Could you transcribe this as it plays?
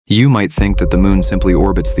You might think that the moon simply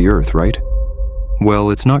orbits the Earth, right?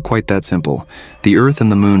 Well, it's not quite that simple. The Earth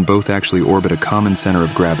and the moon both actually orbit a common center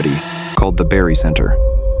of gravity, called the Barycenter.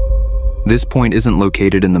 This point isn't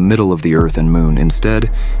located in the middle of the Earth and moon.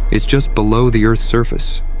 Instead, it's just below the Earth's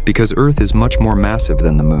surface, because Earth is much more massive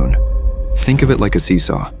than the moon. Think of it like a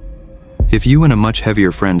seesaw. If you and a much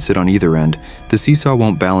heavier friend sit on either end, the seesaw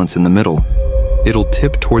won't balance in the middle. It'll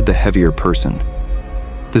tip toward the heavier person.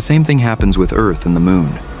 The same thing happens with Earth and the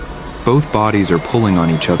moon. Both bodies are pulling on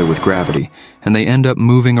each other with gravity, and they end up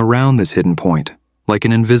moving around this hidden point, like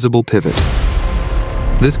an invisible pivot.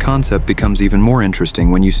 This concept becomes even more interesting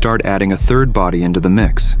when you start adding a third body into the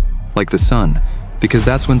mix, like the sun, because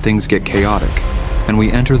that's when things get chaotic, and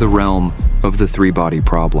we enter the realm of the three-body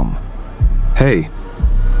problem. Hey,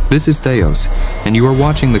 this is Theos, and you are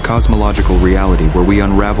watching the cosmological reality where we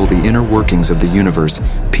unravel the inner workings of the universe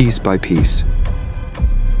piece by piece.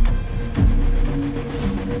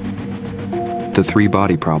 The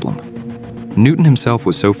three-body problem. Newton himself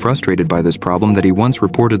was so frustrated by this problem that he once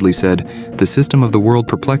reportedly said, "The system of the world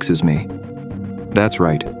perplexes me." That's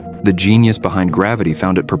right, the genius behind gravity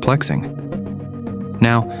found it perplexing.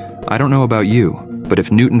 Now, I don't know about you, but if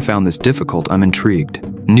Newton found this difficult, I'm intrigued.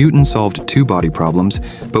 Newton solved two-body problems,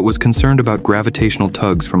 but was concerned about gravitational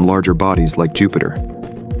tugs from larger bodies like Jupiter.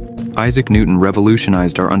 Isaac Newton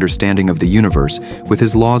revolutionized our understanding of the universe with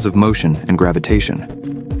his laws of motion and gravitation.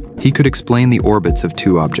 He could explain the orbits of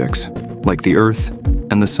two objects, like the Earth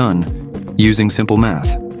and the Sun, using simple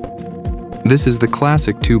math. This is the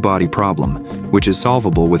classic two-body problem, which is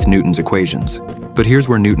solvable with Newton's equations. But here's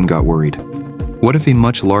where Newton got worried. What if a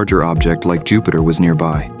much larger object like Jupiter was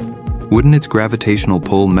nearby? Wouldn't its gravitational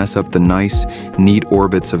pull mess up the nice, neat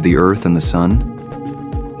orbits of the Earth and the Sun?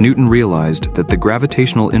 Newton realized that the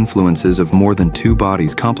gravitational influences of more than two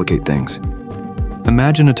bodies complicate things.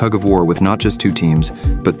 Imagine a tug-of-war with not just two teams,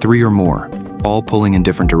 but three or more, all pulling in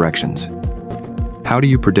different directions. How do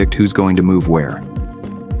you predict who's going to move where?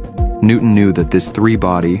 Newton knew that this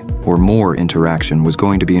three-body, or more, interaction was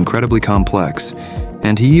going to be incredibly complex,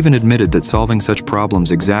 and he even admitted that solving such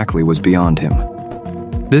problems exactly was beyond him.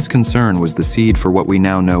 This concern was the seed for what we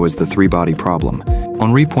now know as the three-body problem.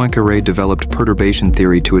 Henri Poincaré developed perturbation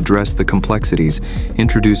theory to address the complexities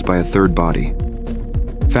introduced by a third body.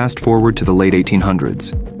 Fast forward to the late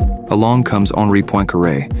 1800s. Along comes Henri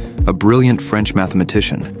Poincaré, a brilliant French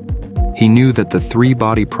mathematician. He knew that the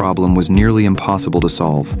three-body problem was nearly impossible to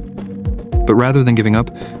solve. But rather than giving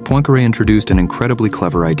up, Poincaré introduced an incredibly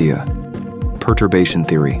clever idea. Perturbation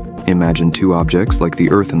theory. Imagine two objects, like the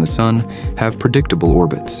Earth and the Sun, have predictable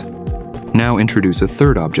orbits. Now introduce a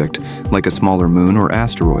third object, like a smaller moon or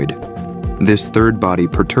asteroid. This third body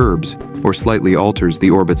perturbs, or slightly alters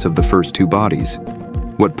the orbits of the first two bodies.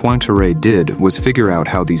 What Poincaré did was figure out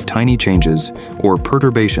how these tiny changes, or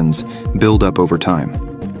perturbations, build up over time.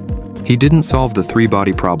 He didn't solve the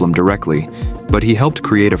three-body problem directly, but he helped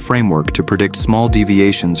create a framework to predict small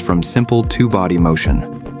deviations from simple two-body motion.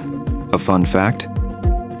 A fun fact?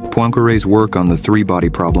 Poincaré's work on the three-body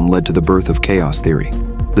problem led to the birth of chaos theory,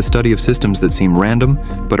 the study of systems that seem random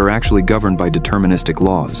but are actually governed by deterministic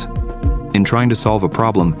laws. In trying to solve a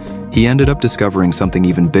problem, he ended up discovering something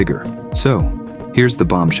even bigger. So, here's the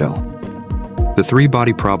bombshell. The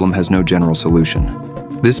three-body problem has no general solution.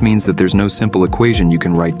 This means that there's no simple equation you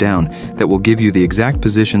can write down that will give you the exact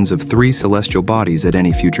positions of three celestial bodies at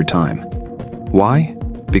any future time. Why?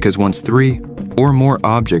 Because once three or more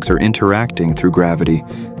objects are interacting through gravity,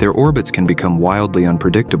 their orbits can become wildly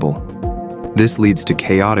unpredictable. This leads to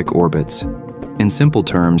chaotic orbits. In simple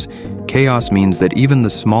terms, chaos means that even the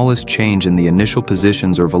smallest change in the initial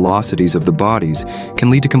positions or velocities of the bodies can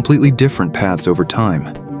lead to completely different paths over time.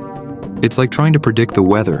 It's like trying to predict the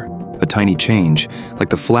weather. A tiny change, like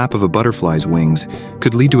the flap of a butterfly's wings,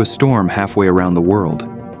 could lead to a storm halfway around the world.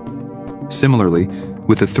 Similarly,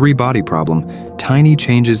 with the three-body problem, tiny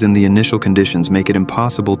changes in the initial conditions make it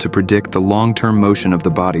impossible to predict the long-term motion of the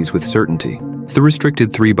bodies with certainty. The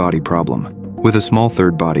restricted three-body problem, with a small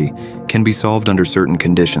third body, can be solved under certain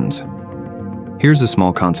conditions. Here's a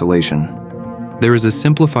small consolation. There is a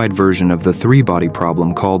simplified version of the three-body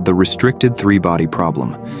problem called the restricted three-body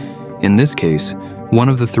problem. In this case, one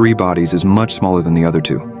of the three bodies is much smaller than the other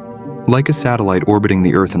two, like a satellite orbiting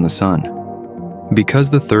the Earth and the Sun. Because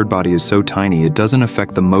the third body is so tiny, it doesn't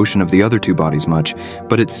affect the motion of the other two bodies much,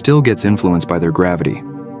 but it still gets influenced by their gravity.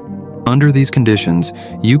 Under these conditions,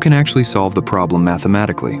 you can actually solve the problem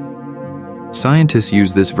mathematically. Scientists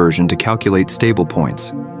use this version to calculate stable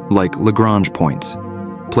points, like Lagrange points,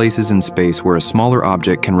 places in space where a smaller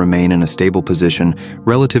object can remain in a stable position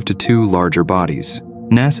relative to two larger bodies.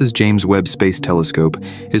 NASA's James Webb Space Telescope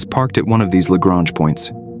is parked at one of these Lagrange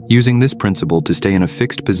points. using this principle to stay in a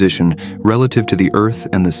fixed position relative to the Earth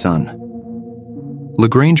and the Sun.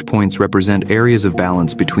 Lagrange points represent areas of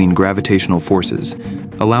balance between gravitational forces,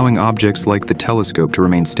 allowing objects like the telescope to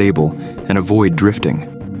remain stable and avoid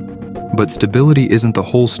drifting. But stability isn't the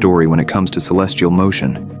whole story when it comes to celestial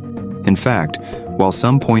motion. In fact, while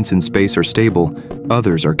some points in space are stable,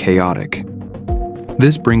 others are chaotic.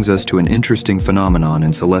 This brings us to an interesting phenomenon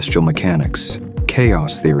in celestial mechanics: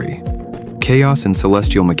 chaos theory. Chaos in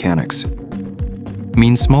celestial mechanics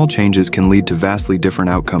means small changes can lead to vastly different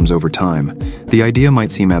outcomes over time. The idea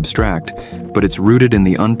might seem abstract, but it's rooted in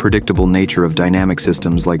the unpredictable nature of dynamic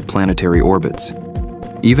systems like planetary orbits.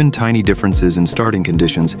 Even tiny differences in starting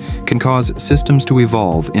conditions can cause systems to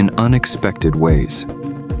evolve in unexpected ways.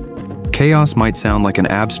 Chaos might sound like an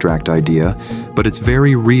abstract idea, but it's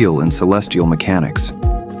very real in celestial mechanics.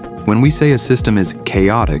 When we say a system is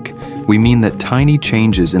chaotic, we mean that tiny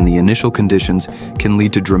changes in the initial conditions can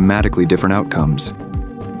lead to dramatically different outcomes.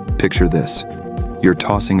 Picture this: you're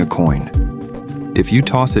tossing a coin. If you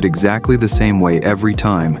toss it exactly the same way every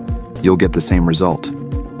time, you'll get the same result,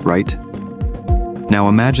 right? Now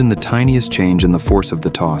imagine the tiniest change in the force of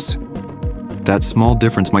the toss. That small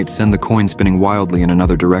difference might send the coin spinning wildly in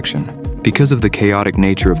another direction. Because of the chaotic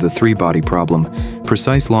nature of the three-body problem,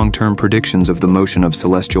 precise long-term predictions of the motion of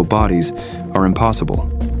celestial bodies are impossible.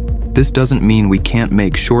 This doesn't mean we can't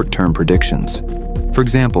make short-term predictions. For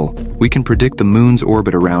example, we can predict the moon's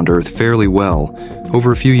orbit around Earth fairly well,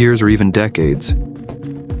 over a few years or even decades.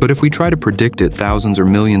 But if we try to predict it thousands or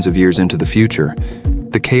millions of years into the future,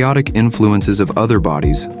 the chaotic influences of other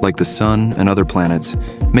bodies, like the Sun and other planets,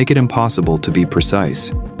 make it impossible to be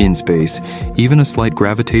precise. In space, even a slight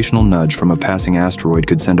gravitational nudge from a passing asteroid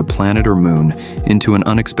could send a planet or moon into an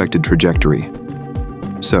unexpected trajectory.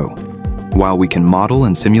 So, while we can model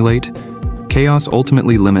and simulate, chaos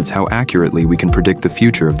ultimately limits how accurately we can predict the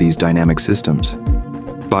future of these dynamic systems.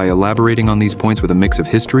 By elaborating on these points with a mix of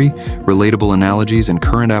history, relatable analogies, and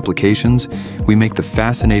current applications, we make the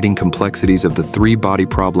fascinating complexities of the three-body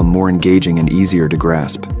problem more engaging and easier to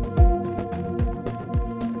grasp.